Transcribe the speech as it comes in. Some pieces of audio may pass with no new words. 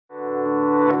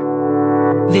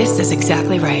This is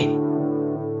exactly right.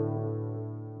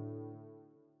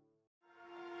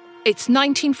 It's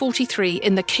 1943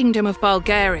 in the Kingdom of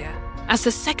Bulgaria. As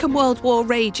the Second World War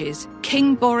rages,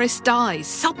 King Boris dies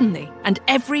suddenly, and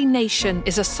every nation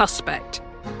is a suspect.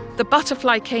 The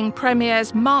Butterfly King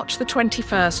premieres March the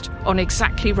 21st on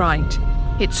Exactly Right.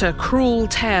 It's a cruel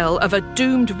tale of a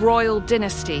doomed royal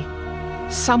dynasty.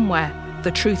 Somewhere,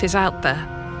 the truth is out there.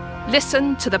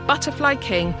 Listen to The Butterfly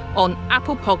King on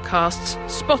Apple Podcasts,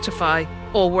 Spotify,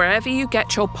 or wherever you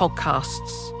get your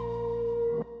podcasts.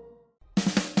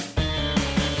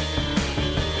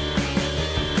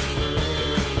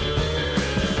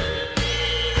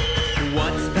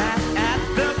 What's that at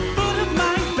the foot of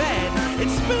my bed?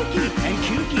 It's spooky and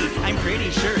kooky. I'm pretty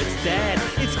sure it's dead.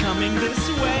 It's coming this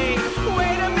way.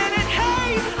 Wait a minute,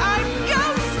 hey, I'm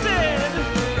ghosted!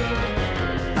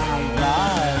 By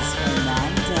Roz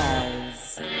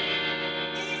Hernandez.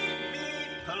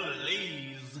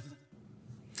 Please.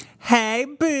 Hey,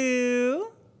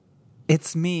 boo.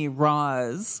 It's me,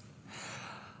 Roz.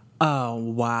 Oh,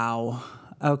 wow.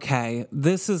 Okay,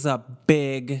 this is a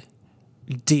big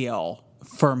deal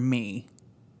for me.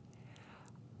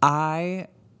 I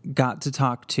got to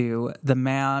talk to the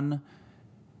man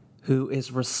who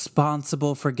is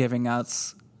responsible for giving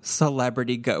us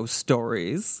celebrity ghost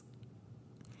stories.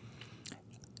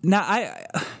 Now, I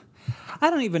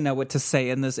don't even know what to say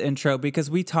in this intro because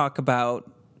we talk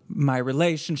about my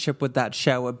relationship with that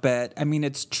show a bit. I mean,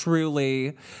 it's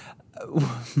truly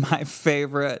my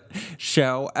favorite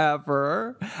show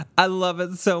ever. I love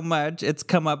it so much. It's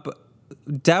come up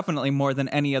definitely more than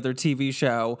any other TV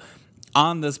show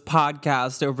on this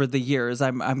podcast over the years.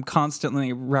 I'm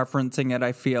constantly referencing it,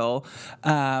 I feel.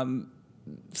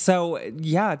 So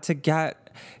yeah, to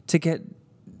get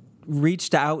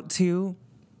reached out to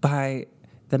by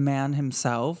the man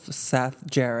himself, Seth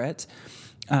Jarrett.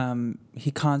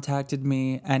 He contacted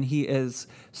me, and he is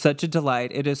such a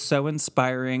delight. It is so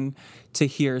inspiring to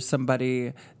hear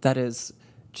somebody that is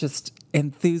just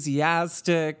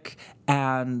enthusiastic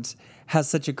and has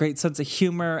such a great sense of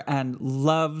humor and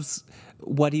loves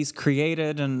what he's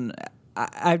created. And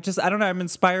I don't know, I'm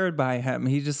inspired by him.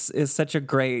 He just is such a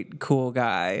great, cool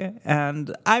guy.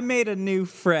 And I made a new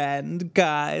friend,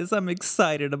 guys. I'm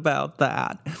excited about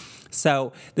that.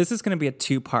 So this is going to be a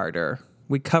two-parter.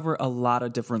 We cover a lot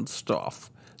of different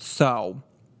stuff. So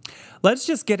let's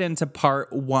just get into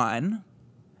part one.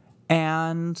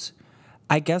 And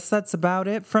I guess that's about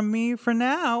it from me for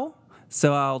now.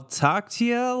 So I'll talk to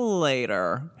you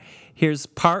later. Here's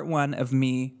part one of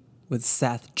me with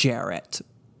Seth Jarrett,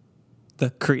 the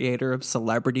creator of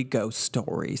Celebrity Ghost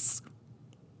Stories.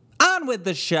 On with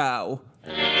the show.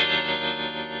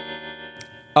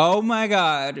 Oh my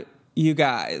God, you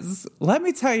guys. Let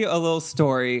me tell you a little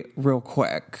story real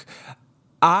quick.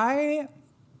 I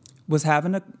was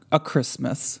having a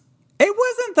Christmas. It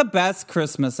wasn't the best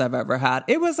Christmas I've ever had.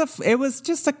 It was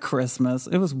just a Christmas.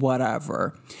 It was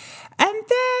whatever. And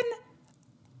then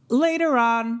later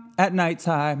on at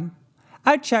nighttime,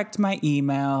 I checked my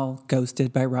email,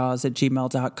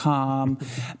 ghostedbyroz@gmail.com.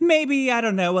 Maybe, I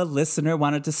don't know, a listener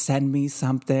wanted to send me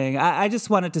something. I just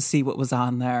wanted to see what was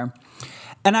on there.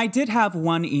 And I did have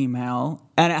one email,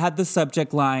 and it had the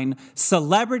subject line,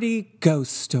 Celebrity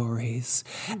Ghost Stories.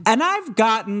 And I've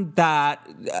gotten that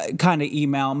kind of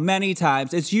email many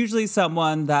times. It's usually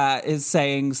someone that is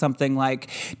saying something like,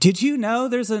 did you know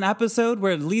there's an episode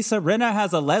where Lisa Rinna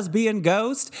has a lesbian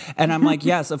ghost? And I'm like,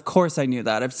 yes, of course I knew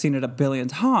that. I've seen it a billion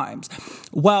times.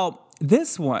 Well,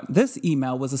 this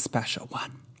email was a special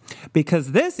one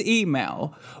because this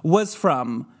email was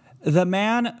from the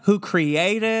man who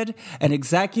created and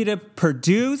executive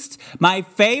produced my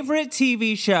favorite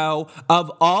TV show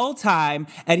of all time,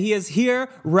 and he is here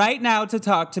right now to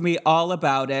talk to me all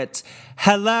about it.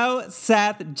 Hello,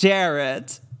 Seth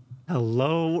Jarrett.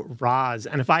 Hello, Roz.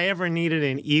 And if I ever needed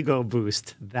an ego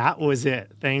boost, that was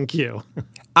it. Thank you.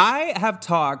 I have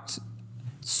talked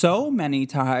so many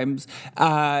times.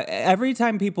 Every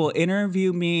time people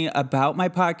interview me about my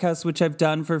podcast, which I've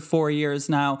done for 4 years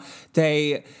now,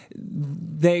 they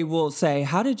will say,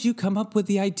 how did you come up with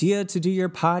the idea to do your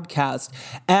podcast?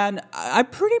 And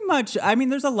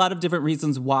there's a lot of different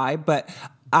reasons why, but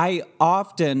I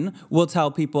often will tell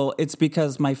people it's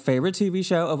because my favorite TV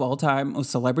show of all time was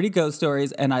Celebrity Ghost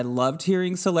Stories, and I loved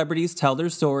hearing celebrities tell their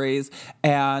stories,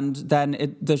 and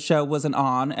then the show wasn't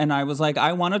on, and I was like,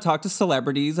 I want to talk to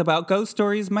celebrities about ghost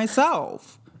stories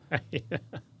myself.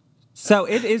 So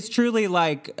it is truly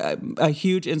like a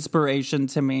huge inspiration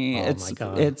to me. Oh my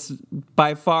God. It's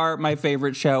by far my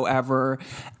favorite show ever.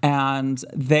 And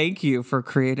thank you for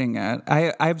creating it.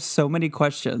 I have so many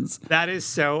questions. That is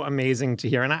so amazing to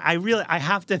hear. And I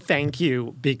have to thank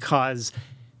you because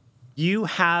you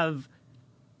have,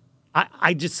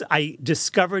 I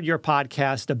discovered your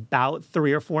podcast about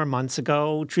 3 or 4 months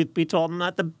ago. Truth be told, I'm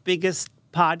not the biggest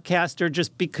podcaster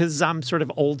just because I'm sort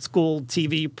of old school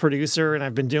TV producer and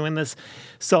I've been doing this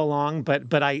so long,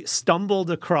 but I stumbled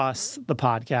across the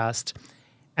podcast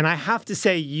and I have to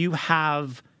say you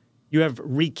have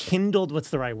rekindled, what's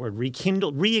the right word?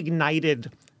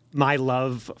 Reignited my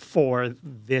love for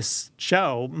this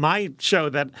show, my show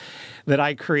that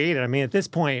I created. I mean, at this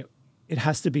point, it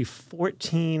has to be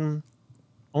 14,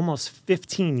 almost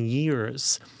 15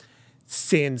 years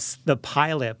since the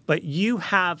pilot, but you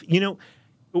have,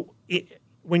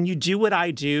 when you do what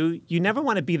I do, you never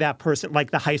want to be that person,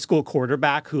 like the high school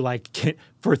quarterback who, like,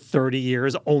 for 30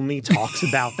 years only talks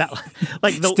about that.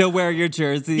 Like, still wear your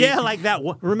jersey. Yeah, like that.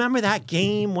 Remember that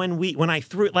game when I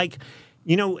threw, like,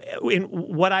 in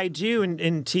what I do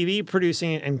in TV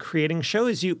producing and creating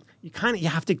shows, you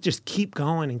have to just keep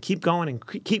going and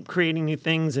keep creating new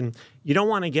things, and you don't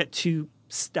want to get too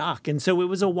stuck. And so it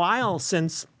was a while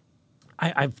since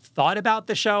I've thought about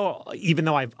the show, even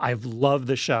though I've loved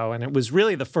the show, and it was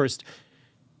really the first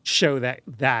show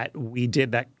that we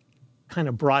did that kind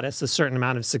of brought us a certain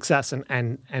amount of success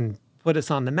and put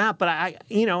us on the map. But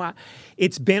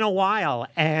it's been a while,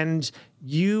 and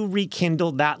you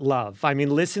rekindled that love. I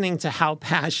mean, listening to how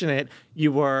passionate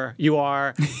you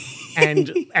are,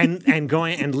 and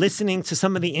going and listening to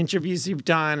some of the interviews you've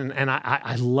done, and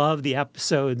I love the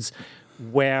episodes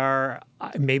where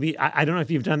maybe I don't know if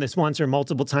you've done this once or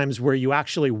multiple times where you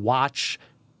actually watch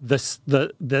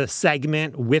the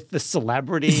segment with the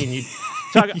celebrity and you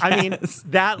talk. Yes. I mean,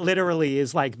 that literally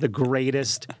is like the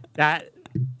greatest. That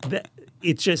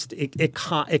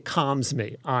it calms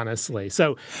me, honestly.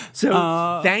 So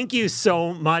thank you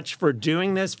so much for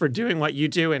doing this, for doing what you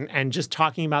do, and just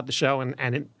talking about the show.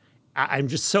 I'm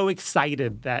just so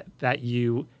excited that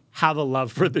you have a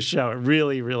love for the show. It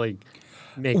really, really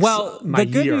makes my the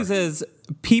good year. news is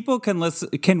people can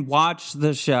watch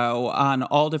the show on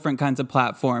all different kinds of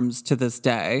platforms to this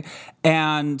day.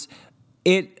 And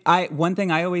one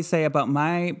thing I always say about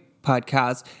my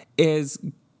podcast is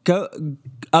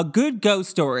a good ghost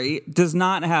story does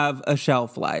not have a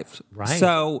shelf life. Right.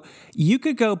 So you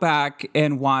could go back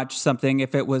and watch something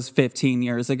if it was 15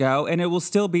 years ago, and it will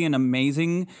still be an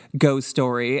amazing ghost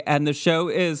story. And the show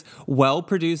is well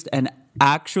produced and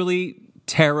actually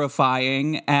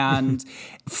terrifying and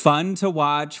fun to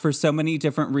watch for so many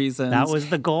different reasons. That was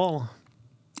the goal.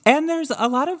 And there's a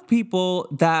lot of people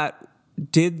that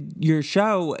did your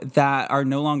show that are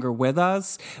no longer with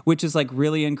us, which is like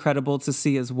really incredible to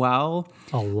see as well.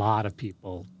 A lot of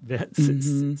people.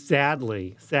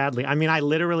 Sadly. I mean,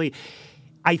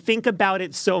 I think about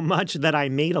it so much that I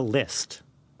made a list.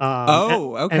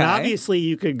 Okay. And obviously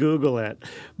you could Google it,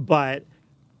 but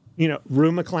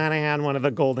Rue McClanahan, one of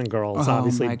the Golden Girls,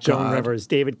 obviously Joan Rivers,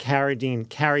 David Carradine,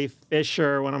 Carrie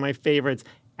Fisher, one of my favorites,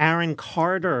 Aaron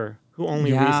Carter, who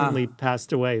only recently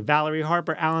passed away, Valerie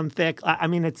Harper, Alan Thicke. I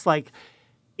mean, it's like,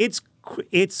 it's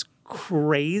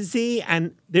crazy.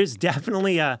 And there's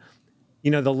definitely the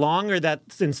longer that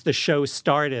since the show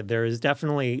started, there is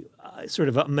definitely sort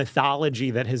of a mythology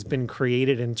that has been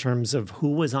created in terms of who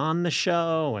was on the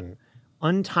show and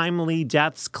untimely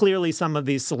deaths. Clearly, some of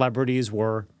these celebrities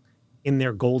were in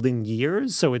their golden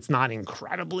years, so it's not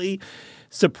incredibly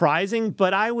surprising.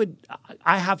 But I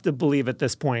have to believe at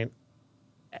this point,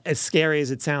 as scary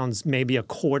as it sounds, maybe a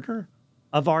quarter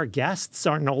of our guests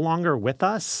are no longer with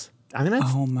us. I mean,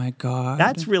 oh my God.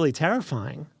 That's really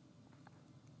terrifing.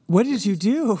 What did you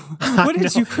do? What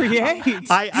did you create?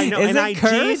 I know. Is and it I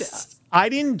cursed?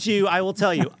 I will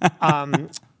tell you,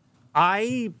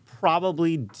 I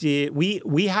probably did.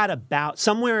 We had about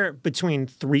somewhere between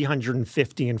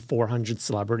 350 and 400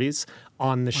 celebrities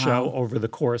on the show over the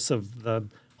course of the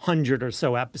 100 or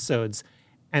so episodes.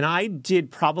 And I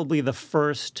did probably the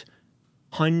first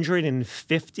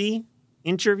 150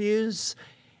 interviews.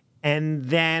 And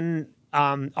then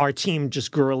our team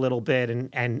just grew a little bit.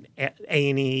 And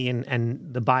A&E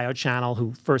and the Bio Channel,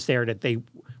 who first aired it, they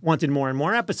wanted more and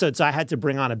more episodes. So I had to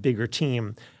bring on a bigger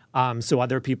team. So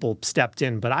other people stepped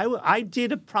in. But I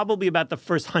did probably about the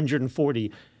first 140,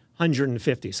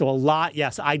 150. So a lot,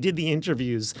 yes. I did the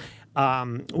interviews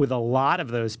with a lot of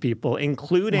those people,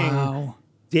 including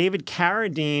David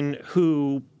Carradine,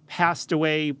 who passed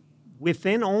away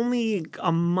within only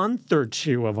a month or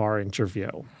two of our interview.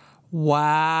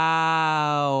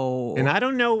 Wow. And I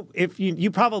don't know if you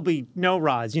probably know,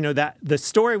 Roz, that the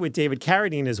story with David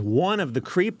Carradine is one of the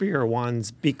creepier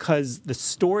ones because the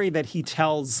story that he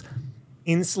tells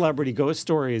in Celebrity Ghost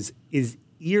Stories is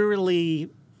eerily,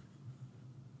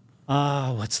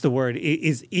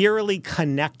 is eerily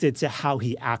connected to how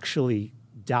he actually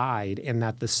died. And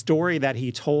that the story that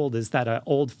he told is that an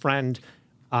old friend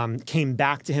came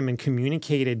back to him and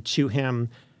communicated to him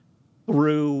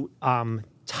through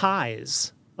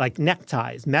ties, like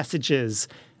neckties, messages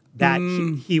that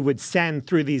he would send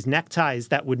through these neckties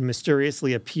that would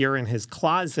mysteriously appear in his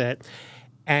closet.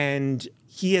 And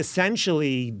he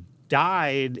essentially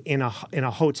died in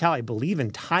a hotel, I believe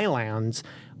in Thailand,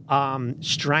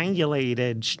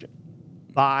 strangulated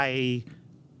by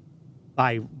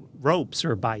ropes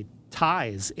or by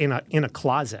ties in a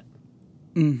closet.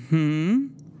 Mm-hmm.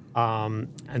 And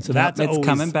so that's it's always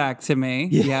coming back to me.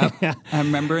 Yeah. Yep. I'm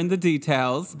remembering the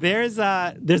details. There's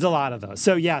a lot of those.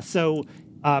 So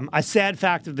a sad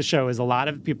fact of the show is a lot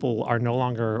of people are no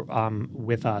longer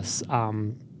with us,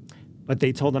 but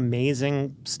they told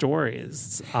amazing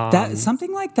stories. That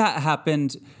something like that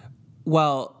happened.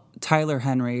 Well, Tyler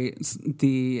Henry,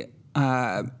 the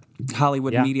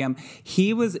Hollywood medium,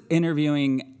 he was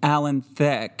interviewing Alan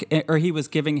Thicke, or he was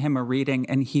giving him a reading,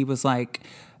 and he was like,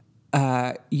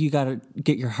 you got to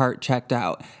get your heart checked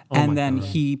out. And then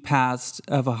he passed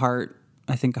of a heart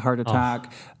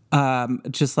attack,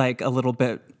 just like a little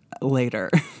bit later.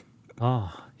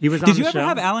 He was on Did the you ever show?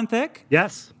 have Alan Thicke?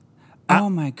 Yes. Oh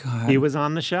my God. He was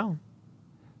on the show.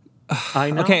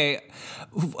 I know. Okay.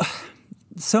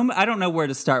 So I don't know where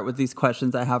to start with these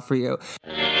questions I have for you.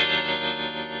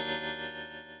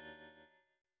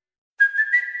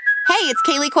 Hey, it's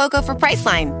Kaylee Cuoco for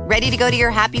Priceline. Ready to go to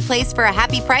your happy place for a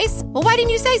happy price? Well, why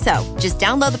didn't you say so? Just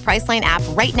download the Priceline app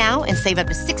right now and save up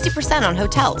to 60% on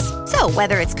hotels. So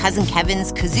whether it's Cousin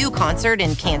Kevin's Kazoo Concert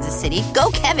in Kansas City,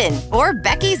 go Kevin, or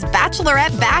Becky's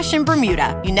Bachelorette Bash in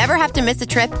Bermuda, you never have to miss a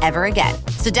trip ever again.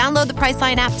 So download the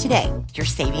Priceline app today. Your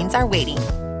savings are waiting.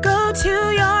 Go to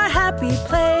your happy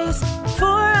place for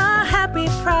a happy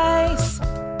price.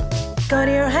 Go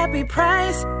to your happy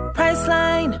price,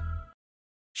 Priceline.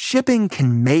 Shipping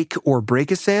can make or break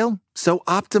a sale, so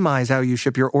optimize how you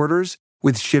ship your orders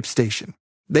with ShipStation.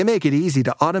 They make it easy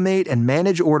to automate and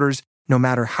manage orders no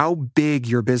matter how big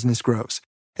your business grows.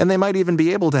 And they might even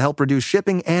be able to help reduce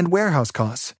shipping and warehouse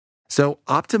costs. So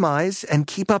optimize and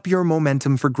keep up your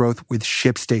momentum for growth with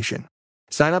ShipStation.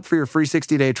 Sign up for your free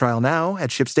 60-day trial now at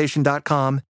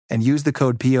ShipStation.com and use the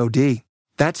code POD.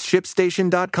 That's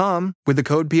ShipStation.com with the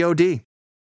code POD.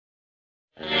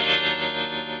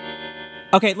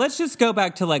 Okay, let's just go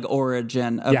back to like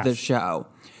origin of the show.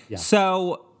 Yeah.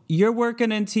 So you're working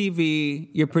in TV,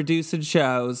 you're producing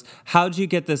shows. How'd you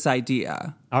get this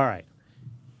idea? All right.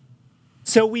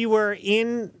 So we were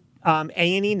in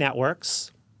A&E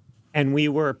Networks, and we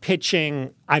were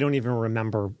pitching. I don't even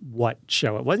remember what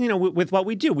show it was. With what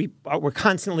we do, we're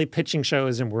constantly pitching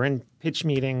shows, and we're in pitch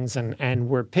meetings, and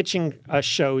we're pitching a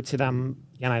show to them.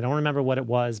 And I don't remember what it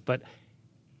was, but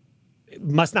it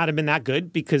must not have been that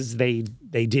good because they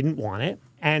didn't want it.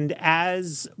 And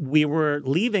as we were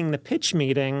leaving the pitch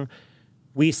meeting,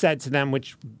 we said to them,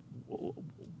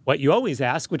 what you always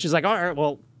ask, which is like, all right,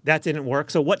 well, that didn't work.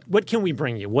 So what can we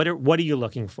bring you? What are you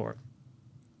looking for?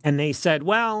 And they said,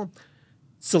 well,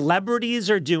 celebrities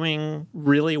are doing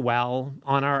really well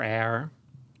on our air.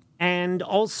 And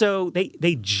also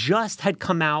they just had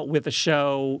come out with a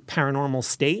show, Paranormal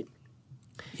State.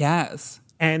 Yes.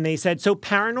 And they said, so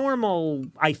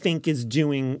paranormal, I think, is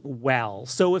doing well.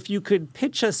 So if you could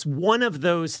pitch us one of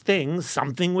those things,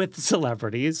 something with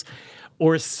celebrities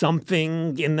or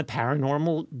something in the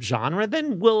paranormal genre,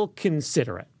 then we'll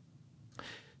consider it.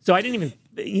 So I didn't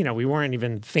even, we weren't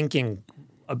even thinking,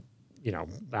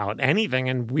 about anything.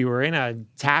 And we were in a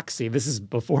taxi. This is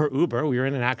before Uber. We were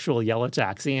in an actual yellow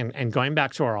taxi and going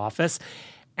back to our office.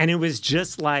 And it was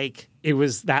just like, it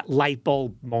was that light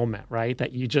bulb moment, right?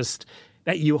 That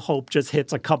you hope just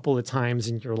hits a couple of times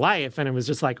in your life. And it was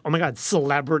just like, oh my God,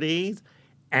 celebrities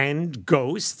and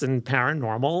ghosts and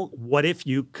paranormal, what if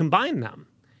you combine them?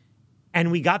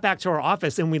 And we got back to our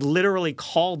office and we literally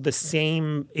called the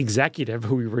same executive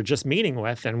who we were just meeting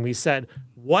with. And we said,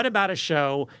 what about a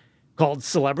show called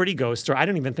Celebrity Ghost Story? I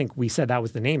don't even think we said that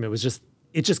was the name. It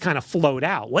just kind of flowed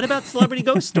out. What about Celebrity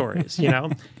Ghost Stories,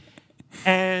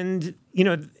 And,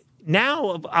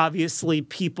 now, obviously,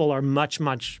 people are much,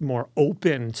 much more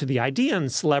open to the idea,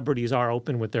 and celebrities are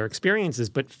open with their experiences.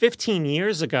 But 15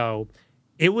 years ago,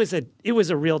 it was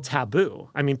a real taboo.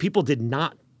 I mean, people did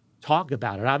not talk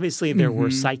about it. Obviously, there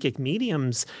were psychic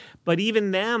mediums, but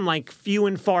even them, like few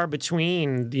and far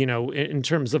between, in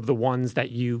terms of the ones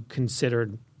that you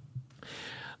considered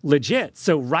legit.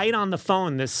 So right on the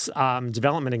phone, this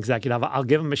development executive, I'll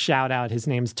give him a shout out. His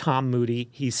name's Tom Moody.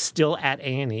 He's still at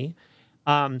A&E.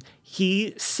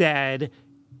 He said,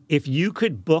 if you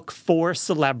could book 4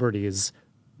 celebrities,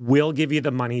 we'll give you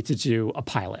the money to do a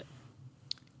pilot.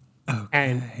 Okay.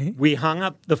 And we hung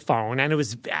up the phone, and it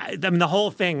was the whole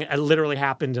thing literally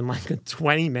happened in like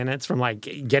 20 minutes from like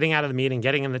getting out of the meeting,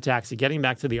 getting in the taxi, getting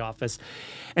back to the office.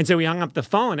 And so we hung up the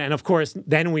phone, and of course,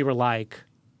 then we were like,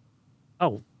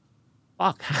 oh,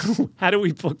 fuck, how do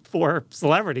we book 4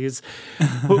 celebrities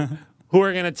who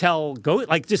are going to tell ghost?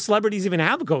 Like, do celebrities even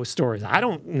have ghost stories? I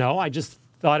don't know. I just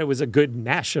thought it was a good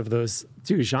mesh of those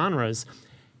 2 genres.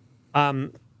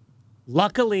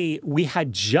 Luckily, we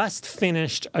had just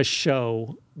finished a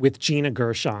show with Gina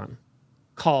Gershon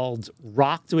called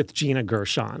Rocked with Gina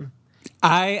Gershon.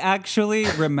 I actually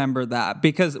remember that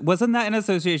because wasn't that in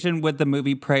association with the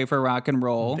movie Pray for Rock and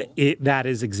Roll? That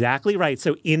is exactly right.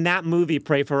 So in that movie,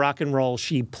 Pray for Rock and Roll,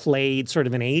 she played sort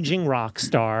of an aging rock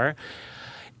star.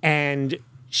 And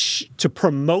to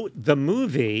promote the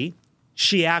movie,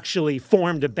 she actually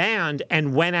formed a band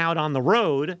and went out on the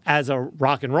road as a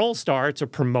rock and roll star to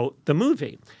promote the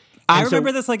movie. I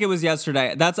remember this like it was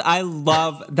yesterday. I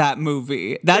love that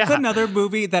movie. That's another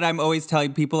movie that I'm always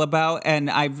telling people about.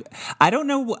 And I don't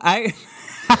know. I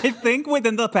think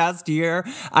within the past year,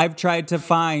 I've tried to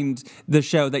find the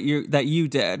show that you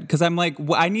did. Cause I'm like,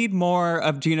 I need more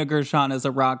of Gina Gershon as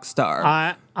a rock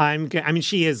star.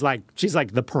 she's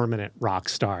like the permanent rock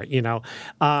star,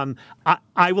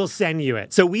 I will send you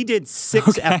it. So we did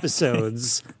 6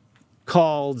 episodes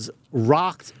called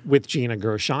Rocked with Gina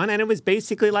Gershon, and it was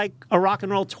basically like a rock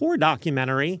and roll tour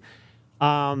documentary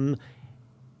that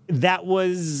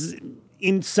was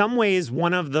in some ways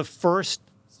one of the first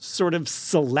sort of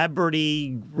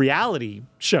celebrity reality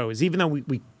shows, even though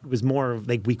it was more of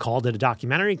like we called it a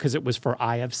documentary because it was for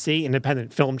IFC,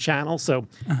 Independent Film Channel, so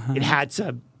it had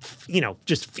to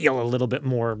just feel a little bit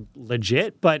more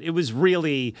legit, but it was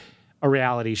really a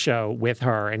reality show with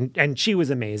her, and she was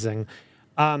amazing.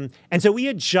 And so we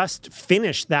had just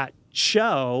finished that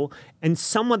show, and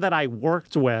someone that I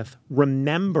worked with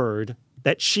remembered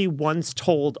that she once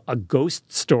told a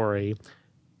ghost story,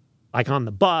 like on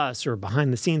the bus or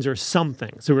behind the scenes or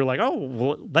something. So we were like, oh,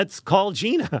 well, let's call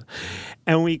Gina.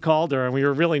 And we called her, and we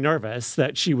were really nervous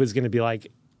that she was going to be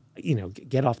like,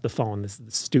 get off the phone. This is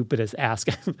the stupidest ask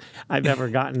I've ever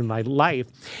gotten in my life.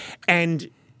 And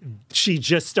she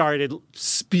just started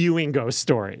spewing ghost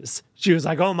stories. She was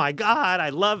like, oh my God,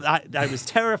 I was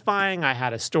terrifying. I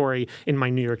had a story in my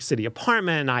New York City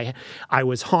apartment. I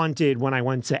was haunted when I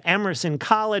went to Emerson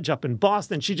College up in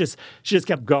Boston. She just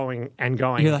kept going and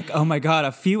going. You're like, oh my God,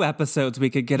 a few episodes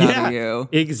we could get out of you.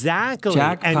 Exactly.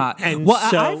 Jackpot.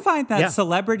 I find that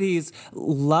celebrities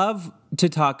love to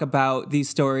talk about these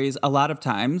stories a lot of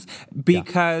times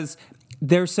because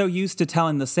they're so used to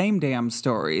telling the same damn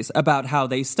stories about how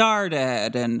they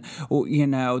started and,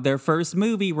 their first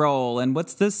movie role and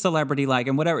what's this celebrity like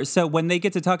and whatever. So when they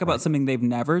get to talk about something they've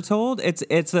never told,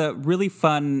 it's a really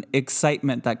fun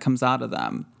excitement that comes out of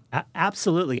them.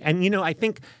 Absolutely. And, I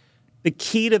think the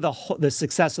key to the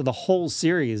success of the whole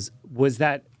series was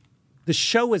that the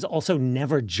show was also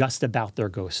never just about their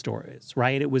ghost stories,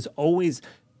 right? It was always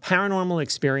paranormal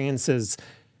experiences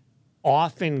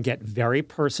often get very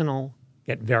personal,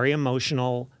 get very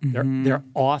emotional. They're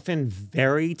often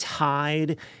very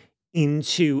tied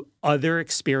into other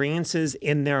experiences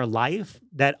in their life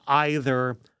that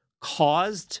either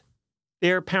caused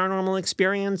their paranormal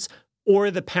experience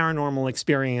or the paranormal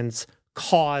experience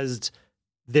caused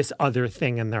this other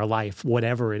thing in their life,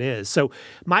 whatever it is. So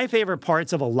my favorite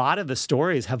parts of a lot of the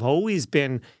stories have always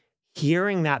been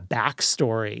hearing that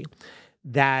backstory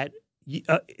that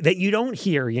you don't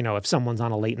hear, if someone's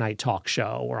on a late night talk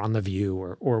show or on The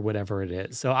View or whatever it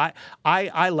is. So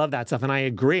I love that stuff. And I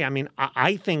agree. I mean,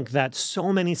 I think that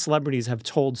so many celebrities have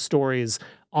told stories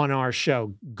on our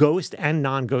show, ghost and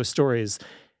non-ghost stories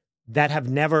that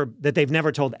they've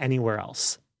never told anywhere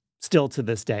else still to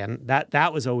this day. And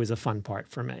that was always a fun part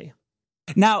for me.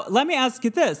 Now, let me ask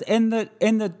you this. In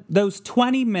those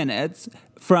 20 minutes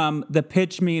from the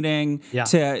pitch meeting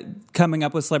to coming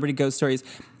up with celebrity ghost stories,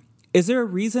 is there a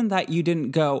reason that you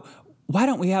didn't go, why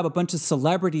don't we have a bunch of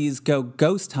celebrities go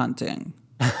ghost hunting?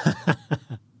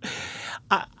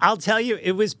 I'll tell you,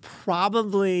 it was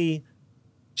probably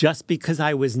just because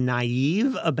I was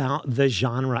naive about the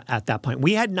genre at that point.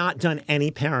 We had not done any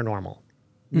paranormal.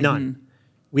 None.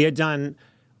 We had done...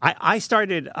 I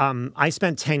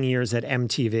spent 10 years at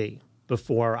MTV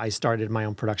before I started my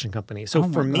own production company. So Oh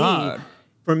my God.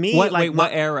 for me, What, like wait,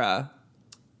 what era?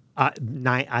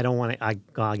 I don't want to.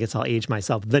 I guess I'll age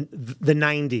myself. The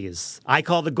 90s. I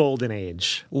call the golden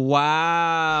age.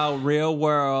 Wow, real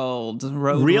world,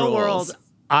 road Real rules. world.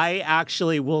 I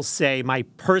actually will say my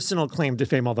personal claim to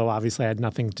fame, although obviously I had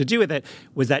nothing to do with it,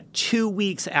 was that 2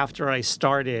 weeks after I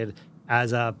started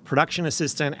as a production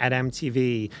assistant at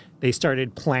MTV, they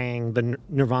started playing the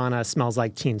Nirvana "Smells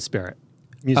Like Teen Spirit"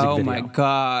 music video. Oh my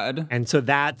God. And so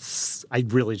I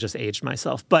really just aged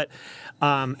myself. But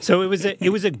so it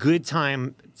was a good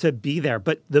time to be there.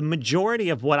 But the majority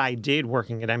of what I did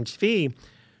working at MTV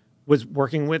was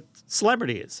working with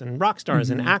celebrities and rock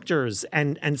stars and actors.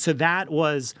 And so that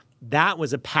was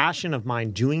a passion of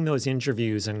mine, doing those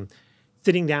interviews and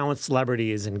sitting down with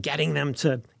celebrities and getting them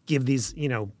to give these,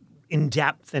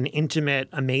 in-depth and intimate,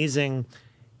 amazing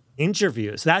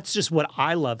interviews. That's just what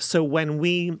I love. So when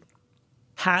we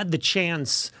had the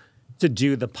chance to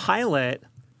do the pilot,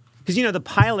 because, the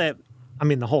pilot,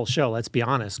 the whole show, let's be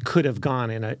honest, could have gone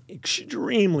in an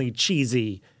extremely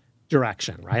cheesy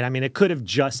direction, right? It could have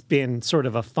just been sort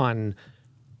of a fun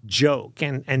joke.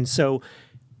 And so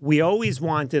we always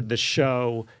wanted the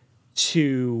show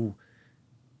to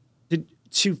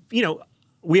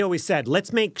we always said,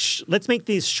 let's make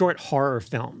these short horror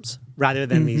films rather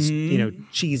than these,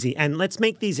 cheesy. And let's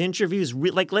make these interviews,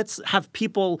 let's have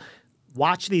people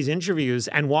watch these interviews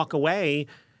and walk away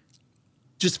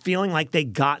just feeling like they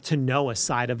got to know a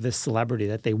side of this celebrity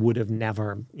that they would have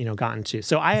never, gotten to.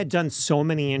 So I had done so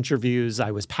many interviews. I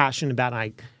was passionate about it.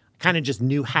 I kind of just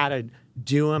knew how to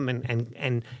do them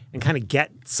and kind of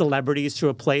get celebrities to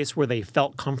a place where they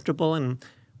felt comfortable and,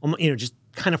 just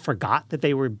kind of forgot that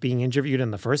they were being interviewed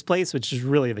in the first place, which is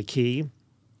really the key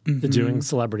to doing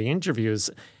celebrity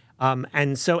interviews.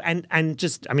 And so,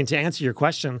 to answer your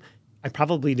question, I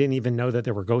probably didn't even know that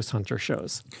there were ghost hunter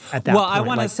shows at that point. Well, I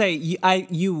want to say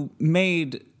you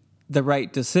made the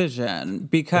right decision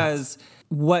because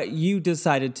what you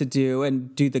decided to do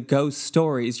and do the ghost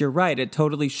stories, you're right. It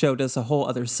totally showed us a whole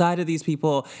other side of these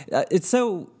people. It's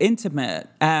so intimate,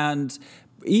 and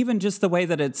even just the way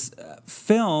that it's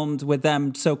filmed with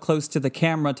them so close to the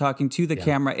camera, talking to the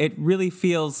camera, it really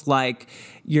feels like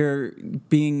you're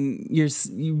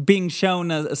being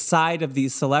shown a side of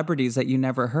these celebrities that you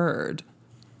never heard.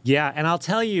 Yeah, and I'll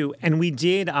tell you, and we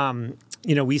did,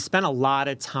 we spent a lot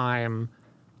of time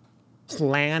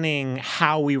planning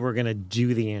how we were going to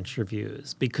do the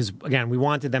interviews because, again, we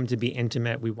wanted them to be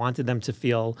intimate. We wanted them to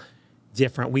feel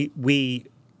different.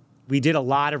 We did a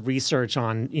lot of research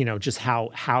on, just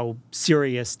how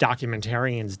serious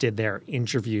documentarians did their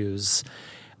interviews,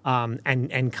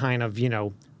 and kind of,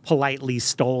 politely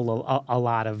stole a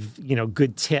lot of,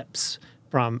 good tips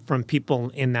from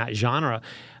people in that genre.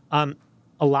 A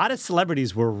lot of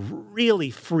celebrities were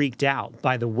really freaked out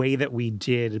by the way that we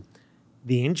did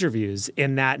the interviews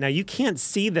in that. Now, you can't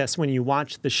see this when you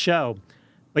watch the show,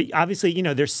 but obviously,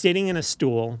 they're sitting in a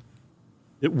stool.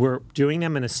 We're doing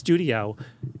them in a studio,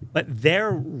 but they're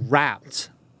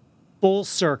wrapped full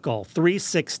circle,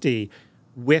 360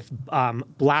 with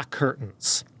black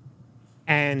curtains.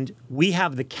 And we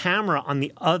have the camera on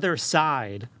the other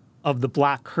side of the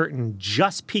black curtain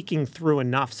just peeking through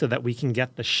enough so that we can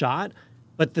get the shot.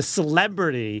 But the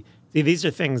celebrity, see, these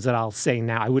are things that I'll say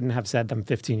now. I wouldn't have said them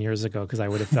 15 years ago because I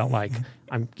would have felt like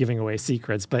I'm giving away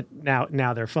secrets, but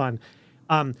now they're fun.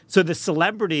 So the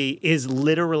celebrity is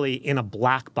literally in a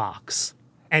black box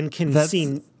and can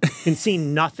see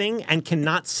nothing and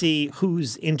cannot see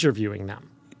who's interviewing them.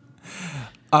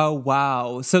 Oh,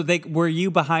 wow. So were you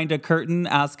behind a curtain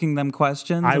asking them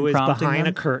questions? I was prompting behind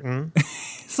them? a curtain.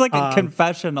 It's like a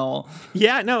confessional.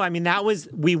 Yeah, no,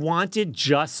 we wanted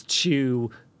just to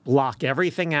block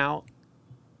everything out,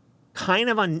 kind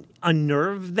of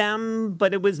unnerve them,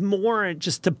 but it was more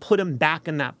just to put them back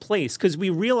in that place because we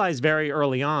realized very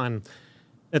early on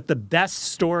that the best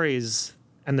stories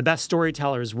and the best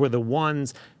storytellers were the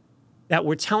ones that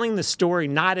were telling the story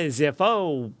not as if,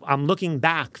 oh, I'm looking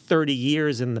back 30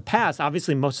 years in the past.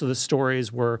 Obviously, most of the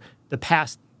stories were the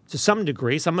past to some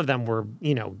degree. Some of them were,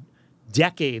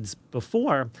 decades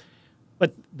before.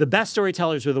 But the best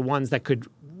storytellers were the ones that could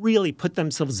really put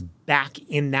themselves back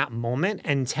in that moment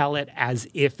and tell it as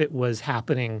if it was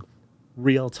happening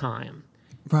real time.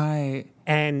 Right.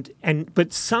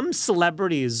 But some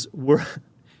celebrities were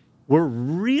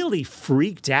really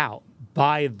freaked out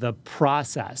by the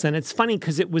process. And it's funny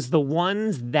because it was the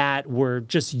ones that were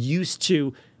just used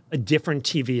to a different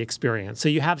TV experience. So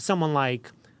you have someone like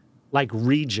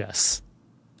Regis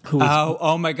who was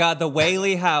Oh my God, the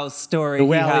Whaley House story. The he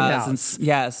Whaley has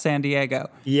House. San Diego.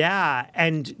 Yeah,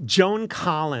 and Joan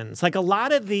Collins, like a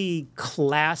lot of the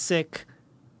classic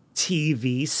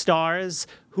TV stars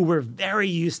who were very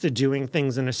used to doing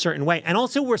things in a certain way and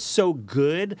also were so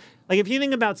good. Like if you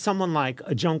think about someone like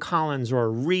a Joan Collins or a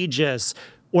Regis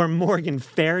or Morgan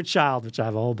Fairchild, which I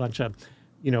have a whole bunch of,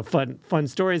 fun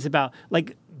stories about,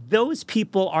 like those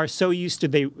people are so used to,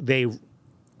 they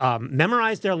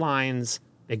memorize their lines,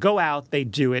 they go out, they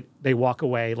do it, they walk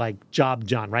away, like job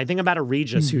done, right? Think about a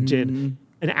Regis who did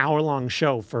an hour-long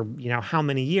show for, how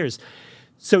many years.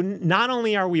 So not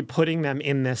only are we putting them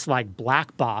in this like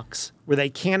black box where they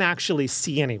can't actually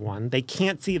see anyone, they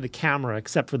can't see the camera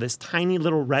except for this tiny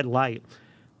little red light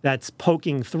that's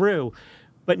poking through,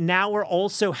 but now we're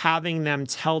also having them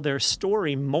tell their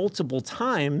story multiple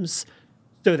times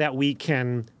so that we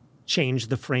can change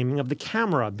the framing of the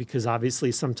camera, because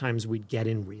obviously sometimes we'd get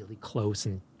in really close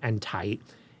and tight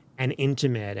and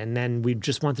intimate, and then we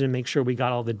just wanted to make sure we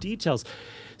got all the details.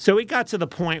 So it got to the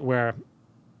point where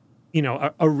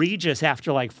a Regis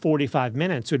after like 45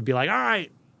 minutes would be like, all right,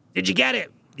 did you get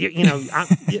it?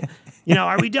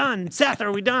 Are we done? Seth,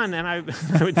 are we done? And I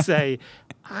would say,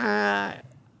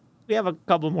 we have a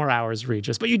couple more hours,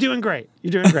 Regis, but you're doing great.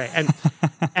 You're doing great.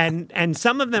 And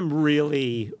some of them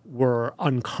really were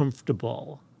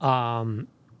uncomfortable. But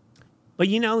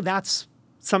that's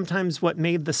sometimes what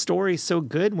made the story so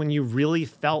good, when you really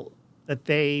felt that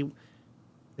they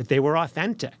were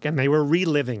authentic and they were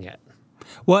reliving it.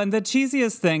 Well, and the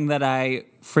cheesiest thing that I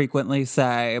frequently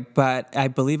say, but I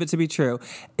believe it to be true,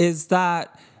 is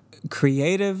that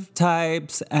creative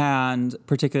types and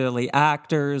particularly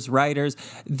actors, writers,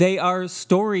 they are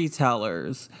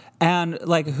storytellers. And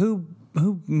like who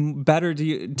better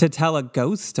to tell a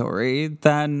ghost story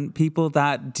than people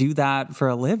that do that for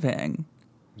a living?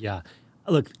 Yeah.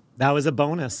 Look, that was a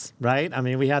bonus, right? I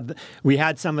mean, we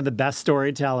had some of the best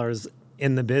storytellers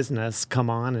in the business come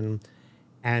on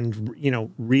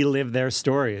and relive their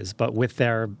stories, but with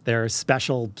their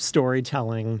special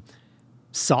storytelling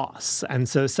sauce. And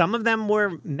so some of them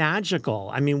were magical.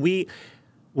 I mean,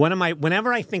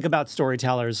 whenever I think about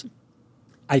storytellers,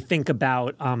 I think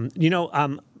about I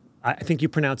think you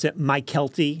pronounce it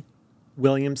Mykelti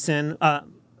Williamson,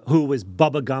 who was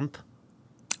Bubba Gump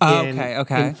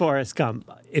in Forrest Gump.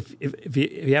 If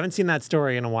you haven't seen that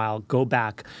story in a while, go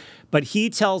back. But he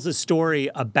tells a story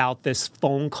about this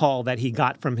phone call that he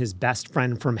got from his best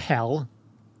friend from hell.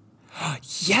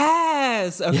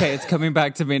 Yes. Okay, it's coming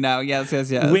back to me now. Yes.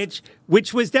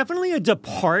 Which was definitely a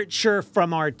departure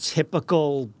from our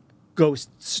typical ghost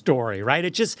story, right?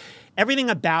 It just, everything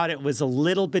about it was a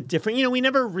little bit different. We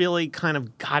never really kind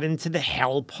of got into the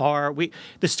hell part.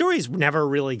 The stories never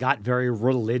really got very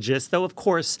religious, though of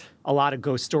course a lot of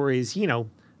ghost stories,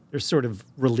 they're sort of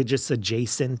religious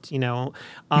adjacent,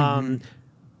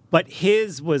 But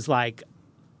his was like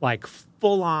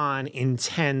full-on,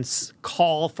 intense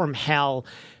call from hell.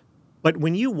 But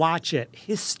when you watch it,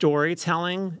 his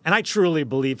storytelling, and I truly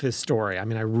believe his story. I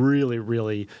mean, I really,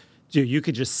 really do. You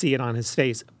could just see it on his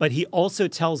face. But he also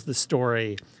tells the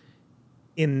story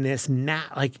in this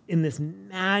magical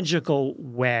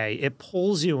way. It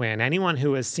pulls you in. Anyone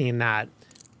who has seen that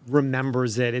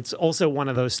remembers it. It's also one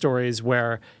of those stories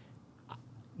where,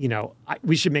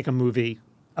 we should make a movie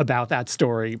about that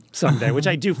story someday, which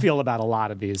I do feel about a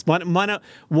lot of these.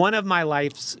 One of my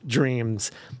life's dreams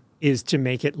is to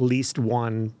make at least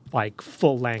one like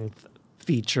full-length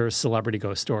feature celebrity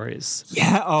ghost stories.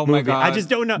 Yeah. Oh my God. I just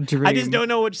don't know. Dream. I just don't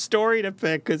know which story to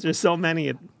pick because there's so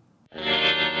many.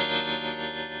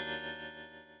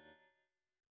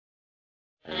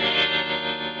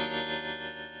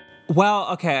 Well,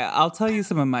 okay, I'll tell you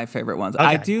some of my favorite ones. Okay.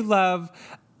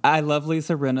 I love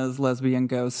Lisa Rinna's lesbian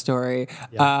ghost story.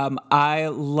 Yeah. I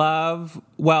love,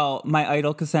 my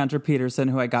idol Cassandra Peterson,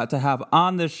 who I got to have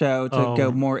on the show to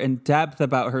go more in depth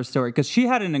about her story, because she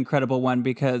had an incredible one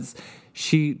because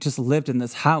she just lived in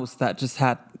this house that just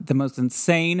had the most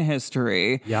insane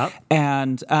history. Yep.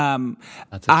 And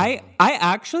I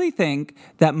actually think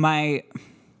that my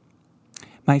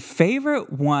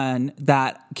favorite one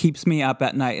that keeps me up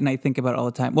at night, and I think about it all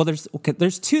the time. Well,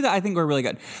 there's two that I think were really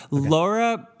good. Okay.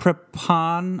 Laura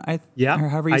Prepon, or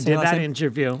however you say I did that name.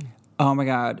 interview. Oh my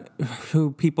God,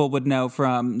 who people would know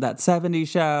from that 70s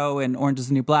show and Orange is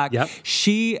the New Black. Yep.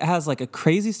 She has like a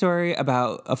crazy story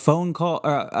about a phone call,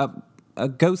 or a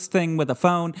ghost thing with a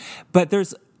phone. But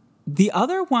there's the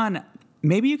other one,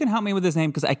 maybe you can help me with his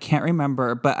name because I can't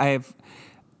remember, but I've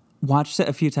watched it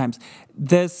a few times.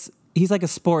 He's like a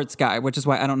sports guy, which is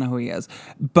why I don't know who he is.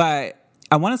 But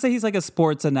I want to say he's like a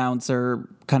sports announcer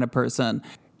kind of person.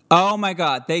 Oh my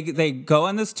God. They go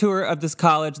on this tour of this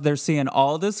college. They're seeing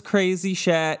all this crazy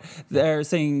shit. They're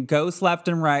seeing ghosts left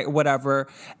and right, whatever.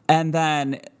 And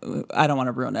then, I don't want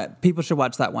to ruin it. People should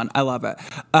watch that one. I love it.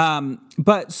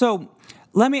 But so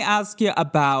let me ask you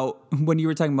about when you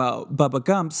were talking about Bubba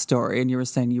Gump's story and you were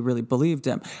saying you really believed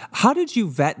him. How did you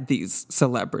vet these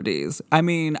celebrities? I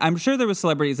mean, I'm sure there were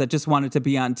celebrities that just wanted to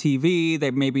be on TV.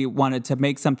 They maybe wanted to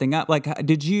make something up. Like,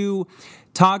 did you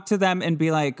talk to them and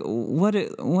be like, what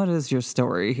is your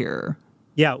story here?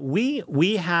 Yeah,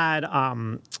 we had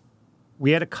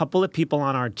a couple of people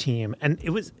on our team, and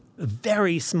it was a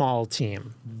very small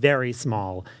team, very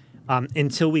small.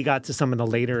 Until we got to some of the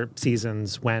later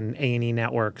seasons when A&E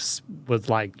Networks was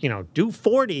like, do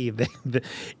 40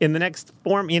 in the next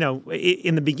form.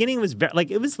 In the beginning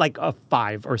it was like a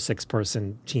 5 or 6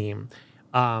 person team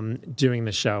doing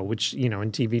the show, which,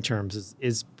 in TV terms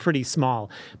is pretty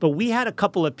small. But we had a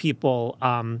couple of people,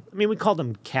 we called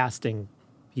them casting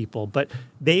people, but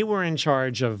they were in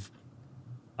charge of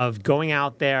going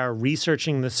out there,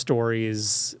 researching the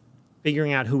stories,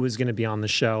 figuring out who was going to be on the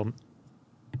show.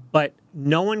 But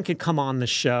no one could come on the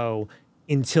show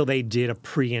until they did a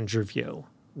pre-interview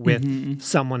with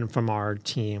someone from our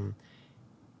team.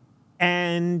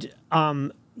 And,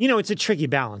 it's a tricky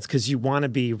balance because you want to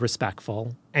be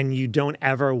respectful and you don't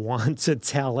ever want to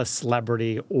tell a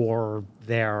celebrity or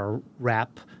their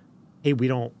rep, hey, we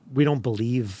don't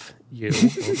believe you.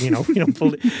 Or, we don't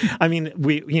believe. I mean,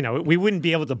 we wouldn't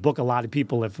be able to book a lot of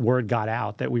people if word got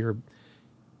out that we were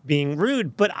being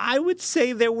rude. But I would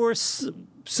say there were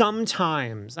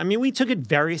sometimes, we took it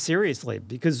very seriously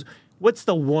because what's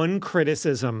the one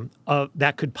criticism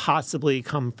that could possibly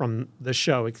come from the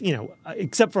show?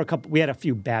 Except for we had a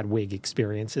few bad wig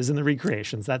experiences in the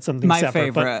recreations. That's something my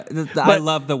separate. favorite. I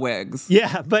love the wigs.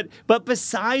 Yeah, but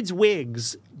besides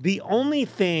wigs, the only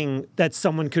thing that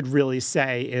someone could really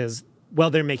say is, well,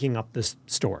 they're making up this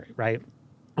story, right?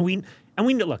 And we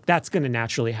know, look, that's going to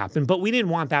naturally happen, but we didn't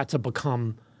want that to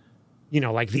become,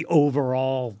 like the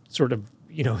overall sort of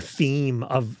theme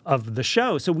of the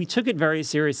show. So we took it very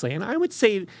seriously. And I would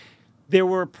say there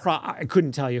were, I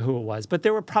couldn't tell you who it was, but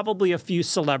there were probably a few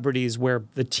celebrities where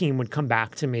the team would come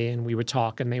back to me and we would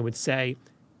talk and they would say,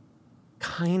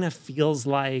 kind of feels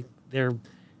like they're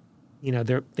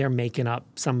making up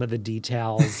some of the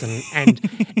details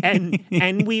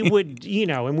and we would,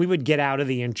 and we would get out of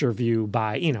the interview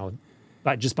by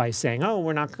just by saying, oh,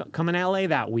 we're not coming to LA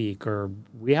that week, or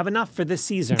we have enough for this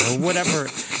season, or whatever.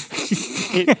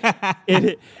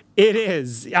 It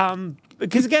is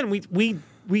because again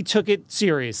we took it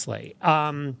seriously,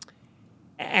 but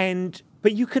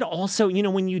you could also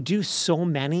when you do so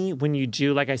many,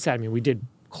 like I said, we did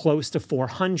close to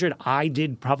 400. I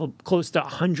did probably close to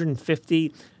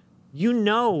 150.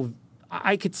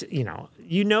 I could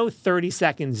 30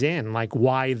 seconds in like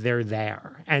why they're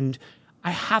there, and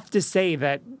I have to say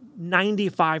that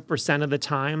 95% of the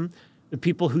time, the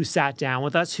people who sat down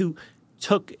with us who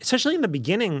took, especially in the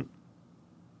beginning,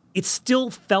 it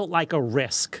still felt like a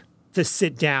risk to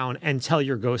sit down and tell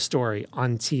your ghost story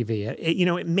on TV.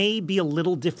 It may be a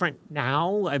little different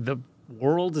now. The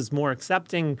world is more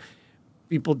accepting.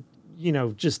 People,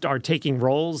 just are taking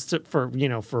roles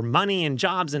for money and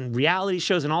jobs and reality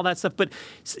shows and all that stuff. But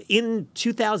in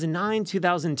 2009,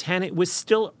 2010, it was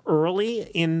still early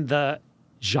in the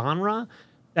genre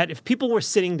that if people were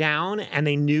sitting down and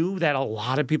they knew that a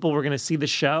lot of people were going to see the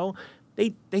show,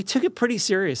 they took it pretty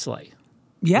seriously.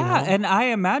 Yeah, and I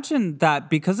imagine that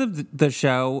because of the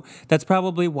show, that's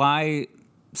probably why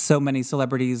so many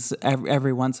celebrities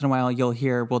every once in a while you'll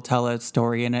hear will tell a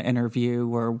story in an interview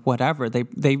or whatever.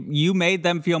 You made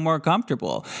them feel more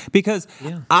comfortable because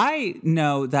I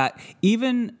know that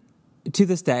even to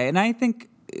this day, and I think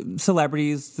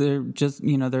celebrities, they're just,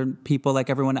 they're people like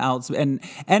everyone else.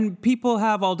 And people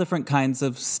have all different kinds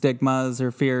of stigmas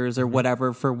or fears or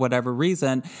whatever for whatever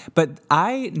reason. But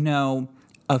I know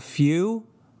a few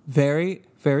very,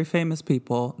 very famous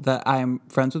people that I'm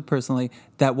friends with personally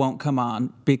that won't come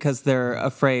on because they're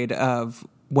afraid of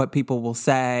what people will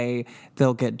say.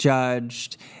 They'll get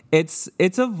judged. It's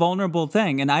a vulnerable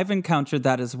thing. And I've encountered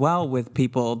that as well with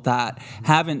people that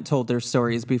haven't told their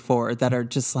stories before that are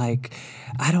just like,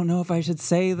 I don't know if I should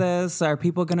say this. Are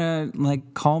people going to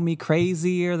call me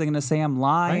crazy? Are they going to say I'm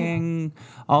lying? Right.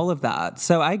 All of that.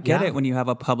 So I get it when you have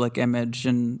a public image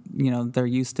and, they're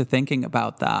used to thinking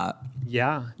about that.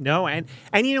 Yeah, no. And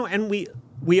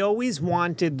we always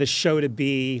wanted the show to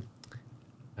be,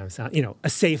 a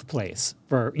safe place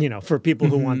for people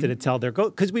who wanted to tell their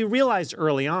ghost. Because we realized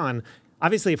early on,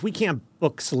 obviously, if we can't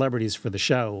book celebrities for the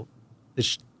show,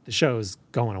 the the show's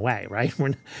going away, right?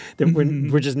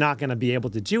 We're just not going to be able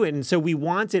to do it. And so we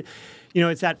wanted,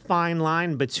 it's that fine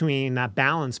line between that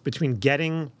balance between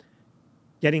getting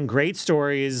great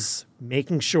stories,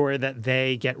 making sure that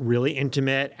they get really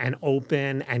intimate and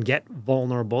open and get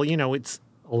vulnerable. It's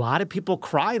a lot of people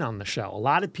cried on the show. A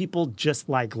lot of people just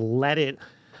let it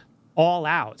all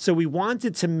out. So we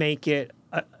wanted to make it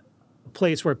a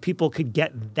place where people could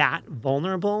get that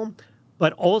vulnerable,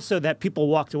 but also that people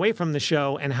walked away from the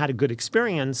show and had a good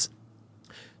experience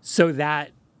so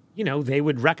that, they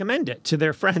would recommend it to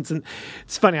their friends. And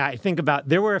it's funny, I think about,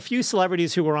 there were a few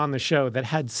celebrities who were on the show that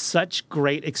had such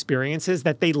great experiences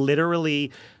that they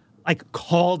literally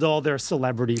called all their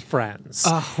celebrity friends.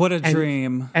 Oh, what a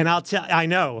dream. And I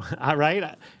know,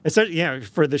 right? Especially,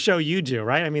 for the show you do,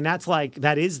 right? I mean,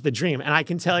 that is the dream. And I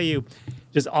can tell you,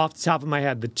 just off the top of my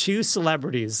head, the two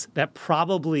celebrities that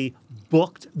probably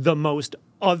booked the most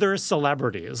other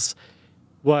celebrities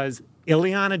was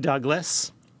Ileana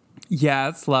Douglas.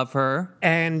 Yes, love her.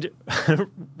 And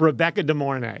Rebecca De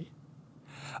Mornay.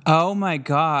 Oh my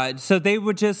God. So they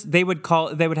would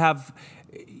have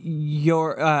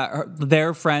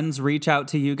their friends reach out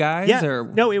to you guys? Yeah. Or?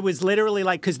 No, it was literally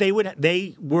because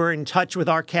they were in touch with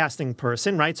our casting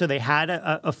person, right? So they had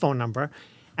a phone number.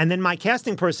 And then my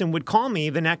casting person would call me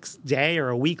the next day or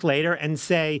a week later and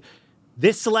say,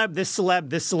 this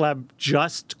celeb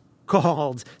just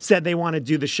called, said they want to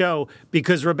do the show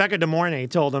because Rebecca De Mornay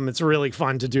told them it's really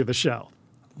fun to do the show.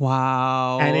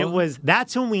 Wow. And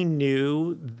that's when we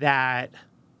knew that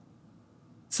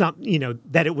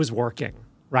that it was working,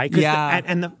 right? Yeah.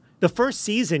 And the first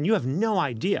season, you have no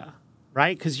idea,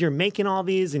 right? Because you're making all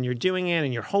these and you're doing it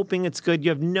and you're hoping it's good.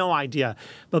 You have no idea.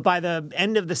 But by the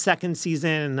end of the second season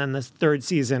and then the third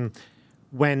season,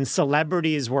 when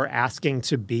celebrities were asking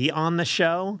to be on the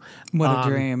show, what a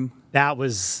dream. That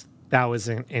was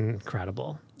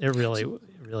incredible. It really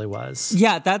was.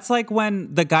 Yeah, that's like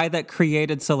when the guy that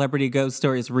created Celebrity Ghost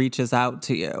Stories reaches out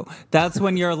to you. That's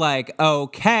when you're like,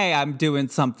 okay, I'm doing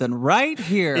something right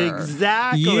here.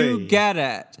 Exactly. You get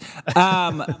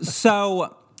it.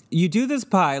 So you do this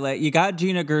pilot. You got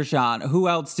Gina Gershon. Who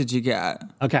else did you get?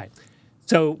 Okay.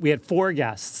 So we had 4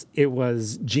 guests. It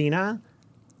was Gina,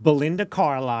 Belinda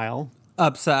Carlisle.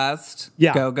 Obsessed.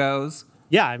 Yeah. Go-Go's.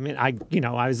 Yeah, I mean, I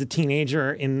was a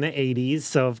teenager in the 80s,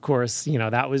 so of course,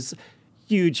 that was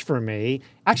huge for me.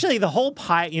 Actually, the whole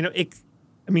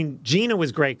Gina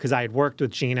was great because I had worked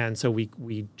with Gina, and so we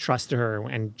trusted her,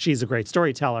 and she's a great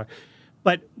storyteller.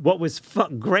 But what was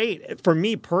great for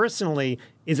me personally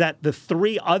is that the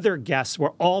 3 other guests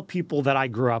were all people that I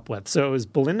grew up with. So it was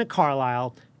Belinda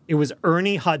Carlisle, it was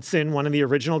Ernie Hudson, one of the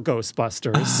original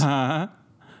Ghostbusters,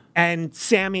 and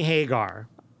Sammy Hagar.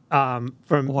 From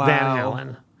Van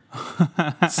Halen.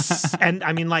 And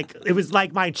I mean, it was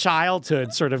like my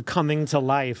childhood sort of coming to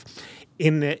life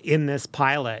in this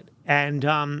pilot. And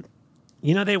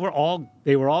they were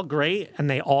all great, and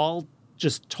they all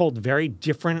just told very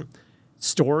different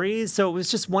stories. So it was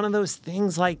just one of those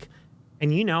things and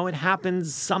it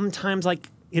happens sometimes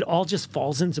it all just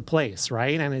falls into place,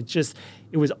 right? And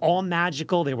it was all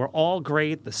magical. They were all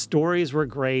great. The stories were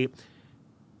great.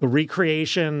 The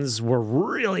recreations were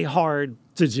really hard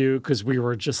to do because we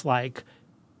were just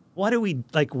what are we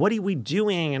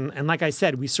doing? And like I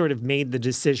said, we sort of made the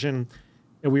decision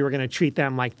that we were going to treat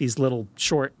them like these little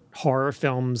short horror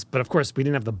films. But of course, we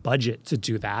didn't have the budget to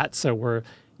do that. So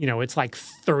it's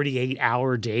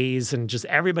 38-hour days and just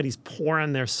everybody's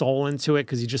pouring their soul into it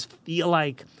because you just feel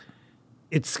like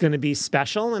it's going to be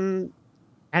special.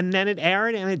 And then it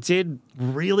aired, and it did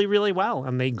really, really well.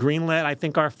 And they greenlit, I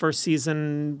think our first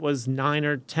season was 9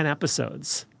 or 10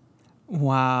 episodes.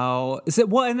 Wow.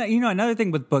 And another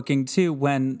thing with booking, too,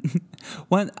 when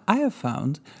I have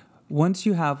found, once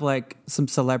you have, some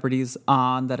celebrities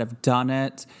on that have done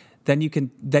it, then you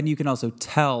can also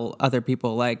tell other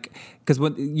people because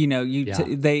when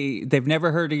they've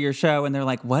never heard of your show and they're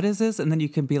like, what is this? And then you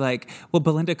can be like, well,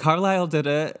 Belinda Carlisle did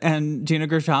it and Gina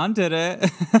Gershon did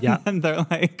it. Yeah. And they're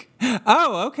like,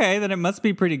 oh, okay, then it must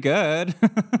be pretty good.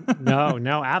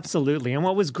 No, absolutely. And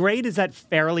what was great is that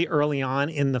fairly early on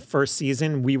in the first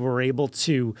season, we were able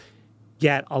to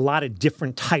get a lot of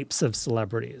different types of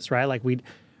celebrities, right?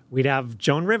 We'd have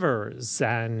Joan Rivers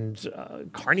and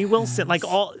Carney Wilson, it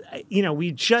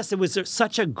was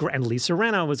such a great, and Lisa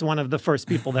Rinna was one of the first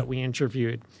people that we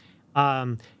interviewed.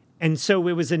 And so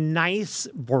it was a nice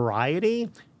variety.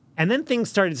 And then things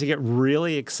started to get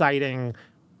really exciting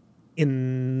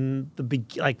in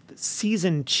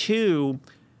season 2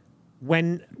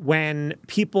 when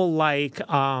people oh my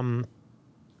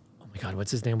God,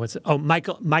 what's his name?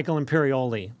 Michael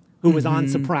Imperioli, who was on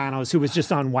Sopranos, who was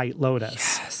just on White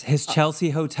Lotus. Yes, his Chelsea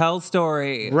hotel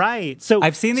story. Right. So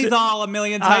I've seen these all a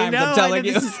million times. I'm telling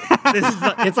you. This is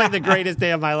it's like the greatest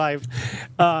day of my life.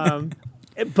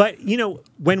 But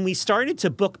when we started to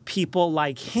book people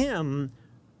like him,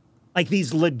 like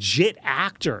these legit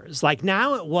actors, like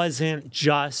now it wasn't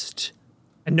just.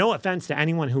 And no offense to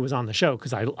anyone who was on the show,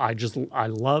 because I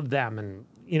love them, and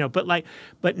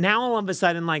but now all of a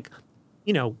sudden,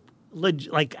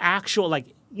 actual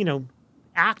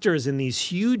actors in these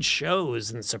huge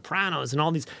shows and Sopranos and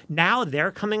all these, now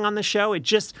they're coming on the show.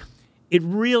 It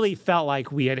really felt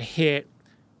like we had hit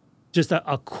just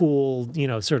a cool,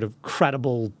 sort of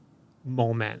credible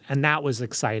moment, and that was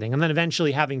exciting. And then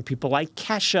eventually having people like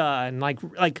Kesha and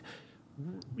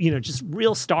just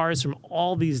real stars from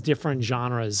all these different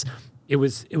genres. It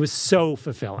was so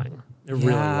fulfilling. It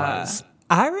really was.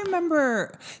 I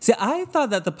remember. See, I thought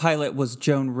that the pilot was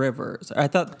Joan Rivers. I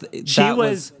thought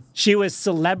she was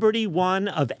celebrity one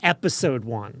of episode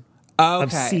 1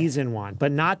 of season 1,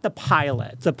 but not the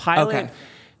pilot. The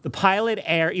pilot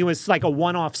aired. It was like a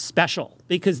one-off special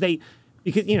because the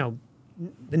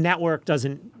network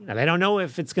doesn't. They don't know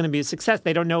if it's going to be a success.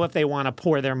 They don't know if they want to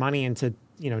pour their money into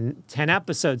 10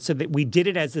 episodes. So that we did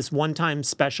it as this one-time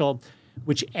special,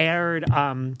 which aired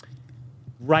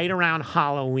right around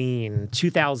Halloween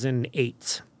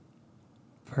 2008.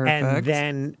 Perfect. And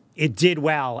then it did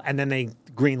well, and then they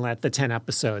greenlit the 10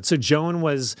 episodes. So Joan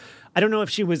was, I don't know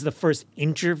if she was the first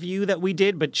interview that we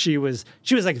did, but she was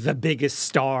like the biggest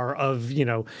star of,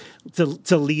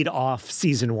 to lead off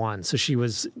season 1. So she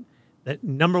was the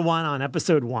number 1 on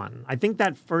episode 1. I think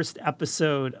that first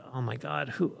episode, oh my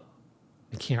God,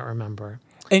 I can't remember.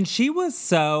 And she was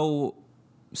so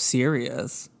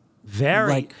serious.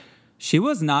 Very. She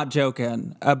was not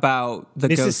joking about the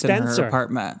Mrs. ghost Spencer. in her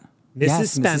apartment. Mrs.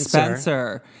 Spencer. Mrs.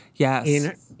 Spencer. Yes.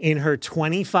 In her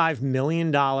 $25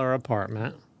 million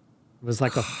apartment. It was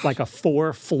like a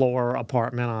 4-floor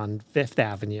apartment on Fifth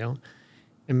Avenue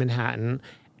in Manhattan.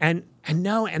 And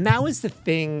that was the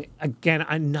thing, again,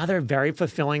 another very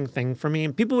fulfilling thing for me.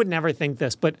 And people would never think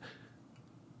this, but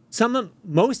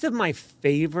most of my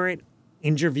favorite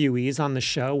interviewees on the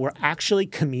show were actually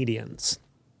comedians.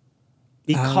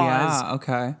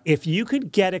 Because if you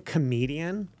could get a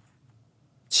comedian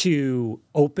to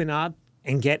open up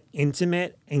and get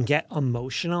intimate and get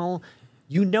emotional,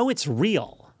 it's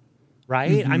real,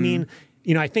 right? Mm-hmm. I mean,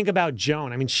 I think about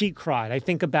Joan. I mean, she cried. I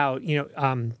think about,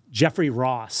 Jeffrey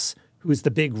Ross, who's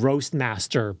the big roast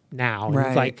master now.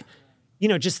 Right.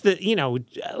 Just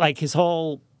his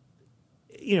whole...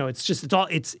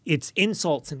 it's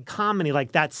insults and comedy.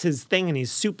 Like that's his thing, and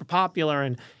he's super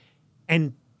popular.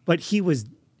 But he was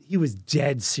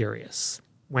dead serious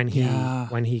when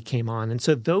he came on. And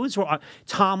so those were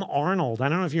Tom Arnold. I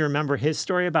don't know if you remember his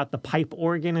story about the pipe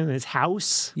organ in his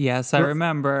house. Yes, I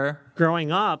remember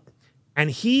growing up,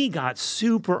 and he got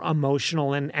super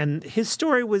emotional. And his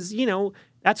story was,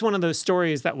 that's one of those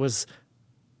stories that was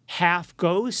half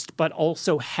ghost, but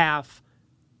also half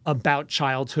about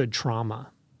childhood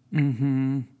trauma.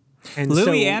 Mm-hmm. And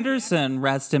Louis Anderson,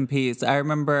 rest in peace. I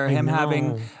remember him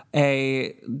having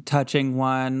a touching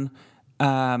one.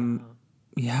 Because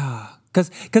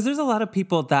there's a lot of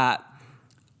people that...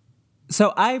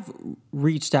 So I've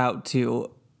reached out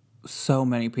to so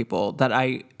many people that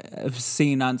I have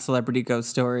seen on Celebrity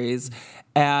Ghost Stories.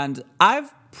 And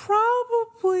I've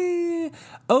probably,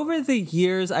 over the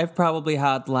years, I've probably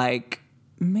had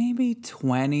maybe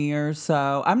 20 or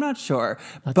so. I'm not sure.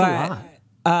 That's a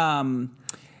lot.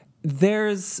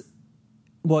 There's,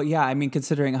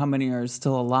 considering how many are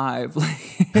still alive,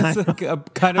 it's a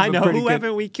kind of I know, a pretty who good...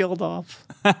 haven't we killed off?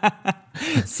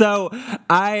 So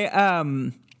what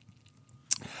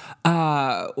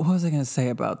was I going to say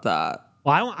about that?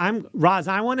 Well, I'm Roz.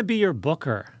 I want to be your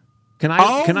booker.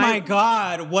 My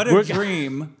God, what a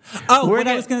dream. I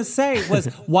was going to say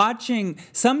was watching,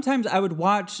 sometimes I would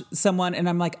watch someone and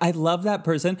I'm like, I love that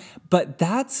person, but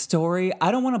that story,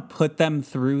 I don't want to put them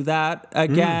through that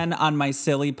again on my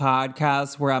silly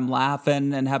podcast where I'm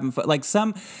laughing and having fun.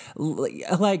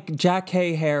 Like Jack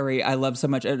K. Harry, I love so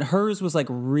much. And hers was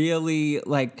really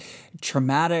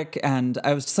traumatic. And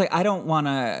I was just like, I don't want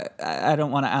to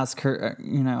ask her,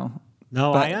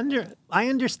 No, I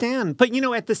understand. But,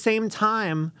 at the same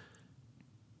time,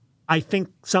 I think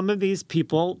some of these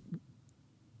people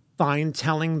find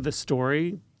telling the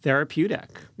story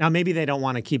therapeutic. Now, maybe they don't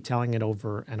want to keep telling it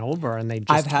over and over, and they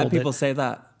just I've had people say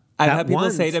that. I've had people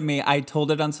say to me, I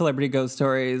told it on Celebrity Ghost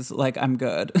Stories, I'm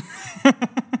good.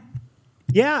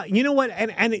 Yeah, you know what?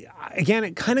 And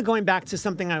again, kind of going back to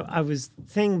something I was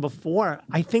saying before,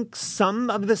 I think some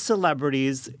of the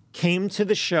celebrities came to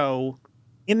the show...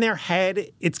 In their head,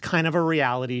 it's kind of a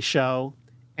reality show.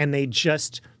 and they're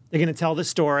going to tell the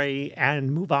story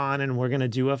and move on, and we're going to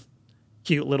do a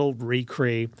cute little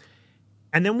recre.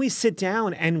 And then we sit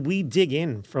down and we dig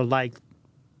in for like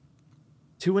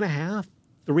 2.5,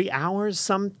 3 hours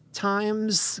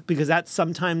sometimes, because that's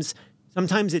sometimes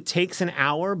it takes an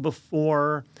hour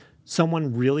before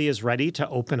someone really is ready to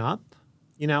open up,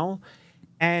 you know?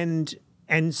 And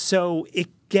so it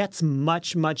gets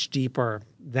much, much deeper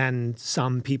than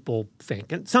some people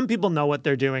think. And some people know what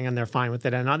they're doing and they're fine with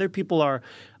it. And other people are,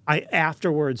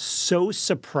 afterwards, so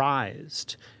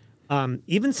surprised.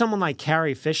 Even someone like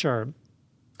Carrie Fisher.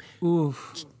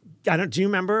 Oof. Do you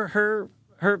remember her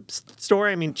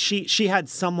story? I mean, she had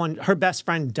her best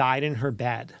friend died in her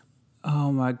bed.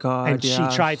 Oh my God. And she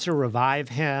tried to revive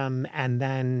him, and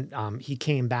then he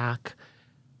came back.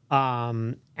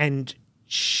 And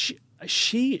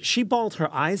she bawled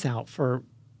her eyes out for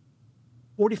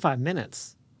 45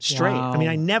 minutes straight. Wow. I mean,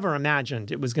 I never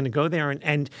imagined it was going to go there.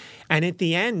 And at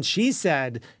the end, she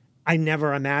said, I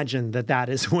never imagined that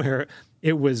is where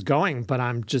it was going, but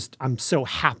I'm so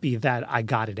happy that I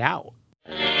got it out.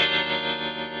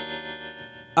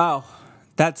 Oh,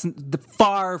 that's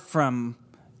far from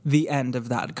the end of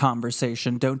that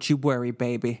conversation. Don't you worry,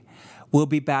 baby. We'll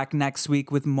be back next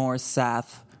week with more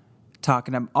Seth,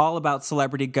 talking all about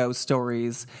celebrity ghost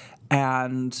stories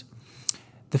and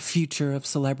the future of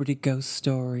celebrity ghost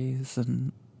stories.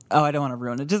 And I don't want to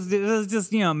ruin it.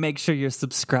 Just make sure you're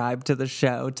subscribed to the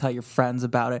show. Tell your friends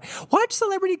about it. Watch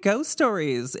Celebrity Ghost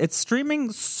Stories. It's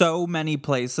streaming so many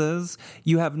places.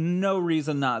 You have no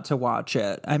reason not to watch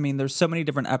it. I mean, there's so many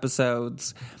different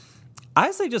episodes.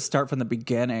 I say just start from the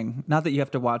beginning. Not that you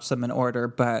have to watch them in order,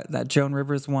 but that Joan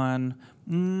Rivers one,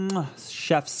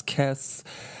 chef's kiss.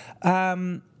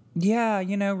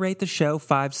 Rate the show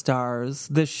 5 stars.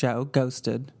 This show,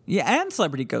 Ghosted. Yeah, and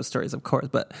Celebrity Ghost Stories, of course,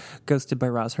 but Ghosted by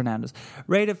Roz Hernandez.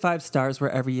 Rate it 5 stars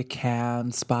wherever you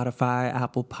can. Spotify,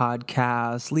 Apple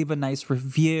Podcasts. Leave a nice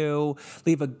review.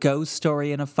 Leave a ghost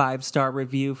story and a 5-star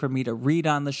review for me to read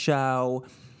on the show.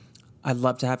 I'd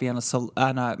love to have you I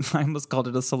almost called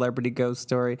it a celebrity ghost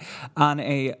story, on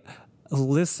a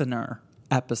listener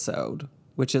episode,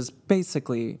 which is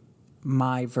basically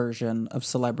my version of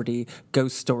celebrity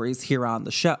ghost stories here on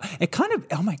the show. It kind of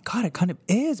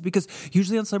is, because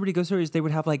usually on Celebrity Ghost Stories, they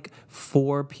would have like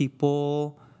 4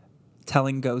 people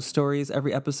telling ghost stories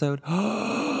every episode.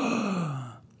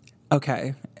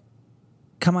 Okay.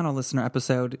 Come on a listener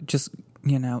episode. Just,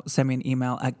 send me an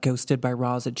email at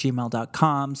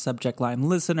ghostedbyroz@gmail.com. Subject line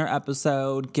listener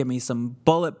episode. Give me some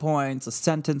bullet points, a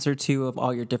sentence or two of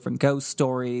all your different ghost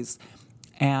stories.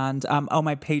 And,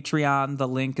 my Patreon, the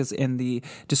link is in the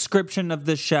description of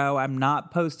the show. I'm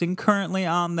not posting currently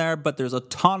on there, but there's a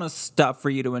ton of stuff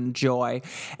for you to enjoy.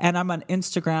 And I'm on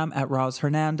Instagram at Roz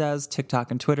Hernandez,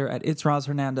 TikTok and Twitter at It's Roz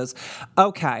Hernandez.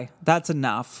 Okay, that's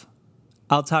enough.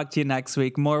 I'll talk to you next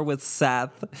week. More with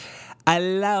Seth. I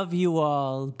love you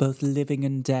all, both living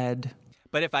and dead.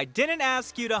 But if I didn't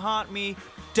ask you to haunt me,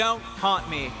 don't haunt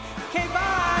me. Okay,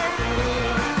 bye!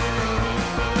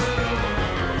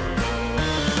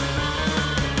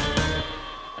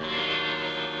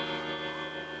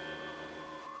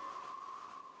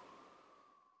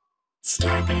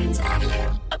 Starburns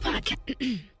Audio,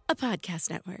 a podcast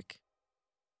network.